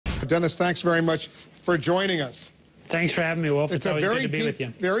Denis, thanks very much for joining us. Thanks for having me, Wolf. It's a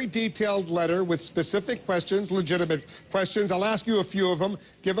very detailed letter with specific questions, legitimate questions. I'll ask you a few of them.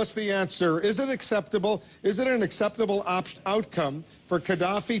 Give us the answer. Is it acceptable? Is it an acceptable outcome for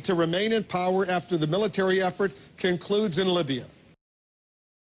Gaddafi to remain in power after the military effort concludes in Libya?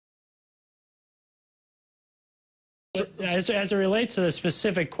 As it relates to the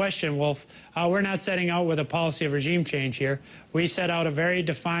specific question, Wolf, we're not setting out with a policy of regime change here. We set out a very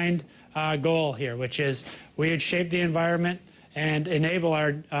defined goal here, which is we would shape the environment and enable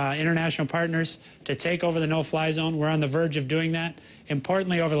our international partners to take over the no-fly zone. We're on the verge of doing that.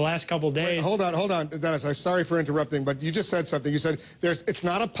 Importantly, over the last couple of days... Wait, hold on, Denis. I'm sorry for interrupting, but you just said something. You said it's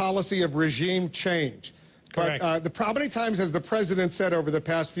not a policy of regime change. Correct. But how many times has the president said over the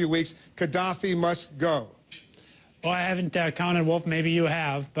past few weeks, Gaddafi must go? Well, I haven't counted, Wolf. Maybe you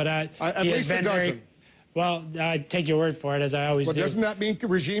have, but at least a dozen. Well, I take your word for it, as I always do. Well, doesn't that mean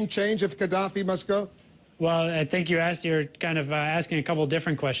regime change if Gaddafi must go? Well, I think you're kind of asking a couple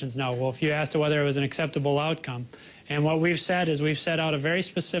different questions now, Wolf. You asked whether it was an acceptable outcome. And what we've said is we've set out a very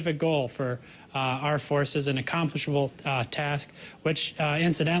specific goal for our forces, an accomplishable task, which,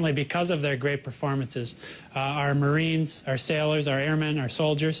 incidentally, because of their great performances, our Marines, our sailors, our airmen, our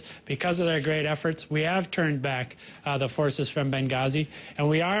soldiers, because of their great efforts, we have turned back the forces from Benghazi, and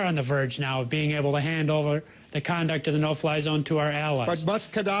we are on the verge now of being able to hand over the conduct of the no-fly zone to our allies. But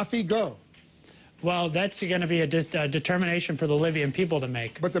must Gaddafi go? Well, that's going to be a determination for the Libyan people to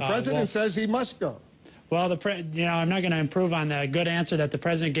make. But the president says he must go. Well, I'm not going to improve on the good answer that the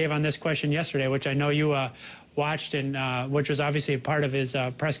president gave on this question yesterday, which I know you watched, and which was obviously part of his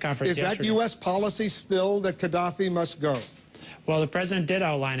press conference yesterday. Is that U.S. policy still that Gaddafi must go? Well, the president did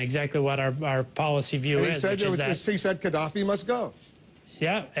outline exactly what our policy view is. He said Gaddafi must go.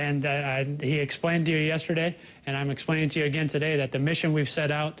 Yeah, and he explained to you yesterday, and I'm explaining to you again today, that the mission we've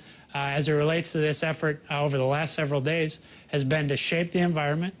set out as it relates to this effort over the last several days has been to shape the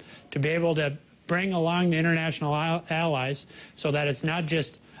environment, to be able to bring along the international allies so that it's not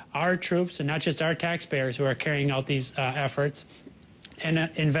just our troops and not just our taxpayers who are carrying out these efforts and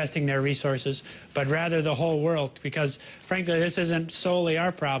investing their resources, but rather the whole world, because frankly this isn't solely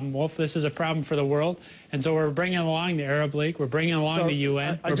our problem, Wolf. This is a problem for the world, and so we're bringing along the Arab League, we're bringing along the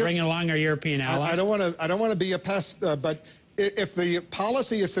UN, we're bringing along our European allies. I don't want to be a pest, but if the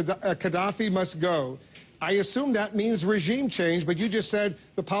policy is Gaddafi must go, I assume that means regime change, but you just said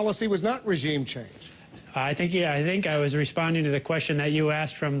the policy was not regime change. I think I was responding to the question that you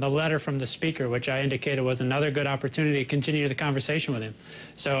asked from the letter from the speaker, which I indicated was another good opportunity to continue the conversation with him.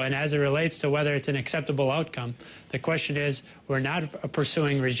 So, and as it relates to whether it's an acceptable outcome, the question is, we're not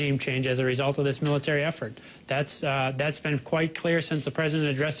pursuing regime change as a result of this military effort. That's been quite clear since the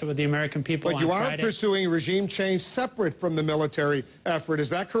president addressed it with the American people on Friday. But you are pursuing regime change separate from the military effort. Is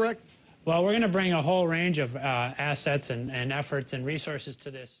that correct? Well, we're going to bring a whole range of assets and efforts and resources to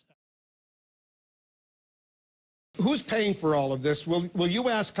this. Who's paying for all of this? Will you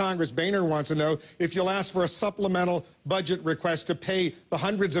ask Congress, Boehner wants to know, if you'll ask for a supplemental budget request to pay the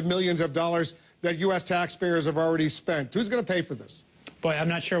hundreds of millions of dollars that U.S. taxpayers have already spent? Who's going to pay for this? Boy, I'm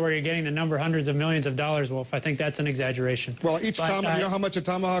not sure where you're getting the number hundreds of millions of dollars, Wolf. I think that's an exaggeration. Well, you know how much a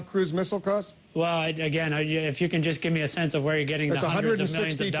Tomahawk cruise missile costs? Well, again, if you can just give me a sense of where you're getting the hundreds of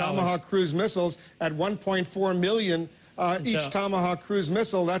millions of dollars. It's 160 Tomahawk cruise missiles at $1.4 million each Tomahawk cruise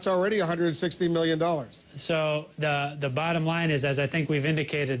missile. That's already $160 million. So the bottom line is, as I think we've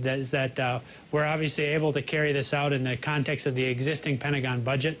indicated, is that we're obviously able to carry this out in the context of the existing Pentagon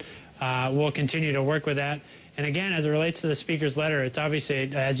budget. We'll continue to work with that. And again, as it relates to the Speaker's letter, it's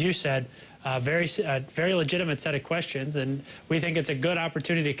obviously, as you said, a very legitimate set of questions, and we think it's a good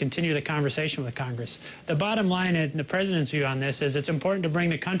opportunity to continue the conversation with Congress. The bottom line, and the President's view on this, is it's important to bring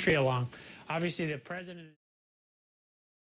the country along. Obviously, the President...